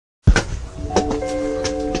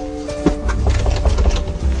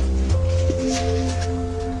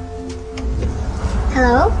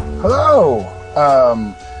Hello.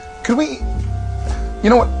 Could we... You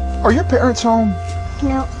know what? Are your parents home?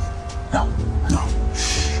 No. No.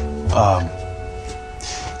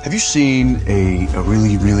 Have you seen a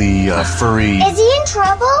really furry... Is he in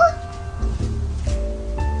trouble?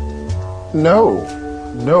 No,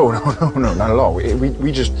 not at all.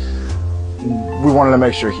 We just... We wanted to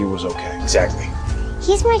make sure he was okay. Exactly.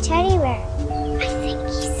 He's my teddy bear. I think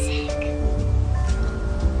he's sick.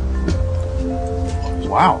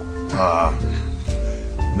 Wow.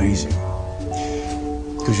 Amazing.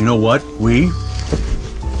 Because you know what? We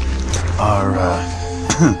are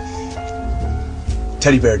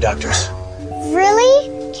teddy bear doctors. Really?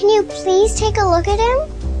 Can you please take a look at him?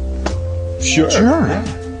 Sure. Yeah.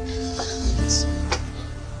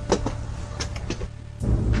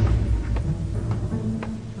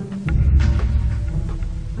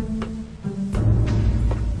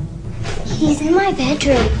 He's in my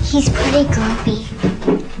bedroom. He's pretty grumpy.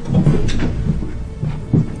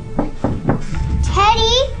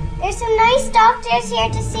 Teddy, there's some nice doctors here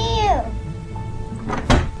to see you.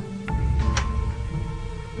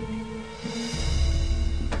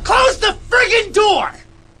 Close the friggin' door!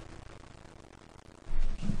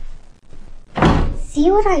 See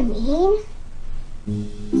what I mean?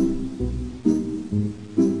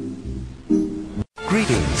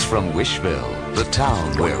 Greetings from Wishville, the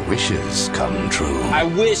town where wishes come true. I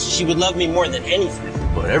wish she would love me more than anything.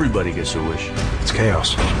 But everybody gets a wish. It's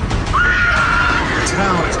chaos. The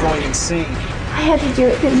town is going insane. I had to do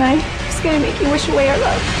it, didn't I? It's gonna make you wish away our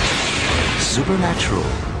love. Supernatural.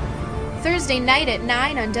 Thursday night at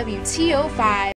 9 on WTO5.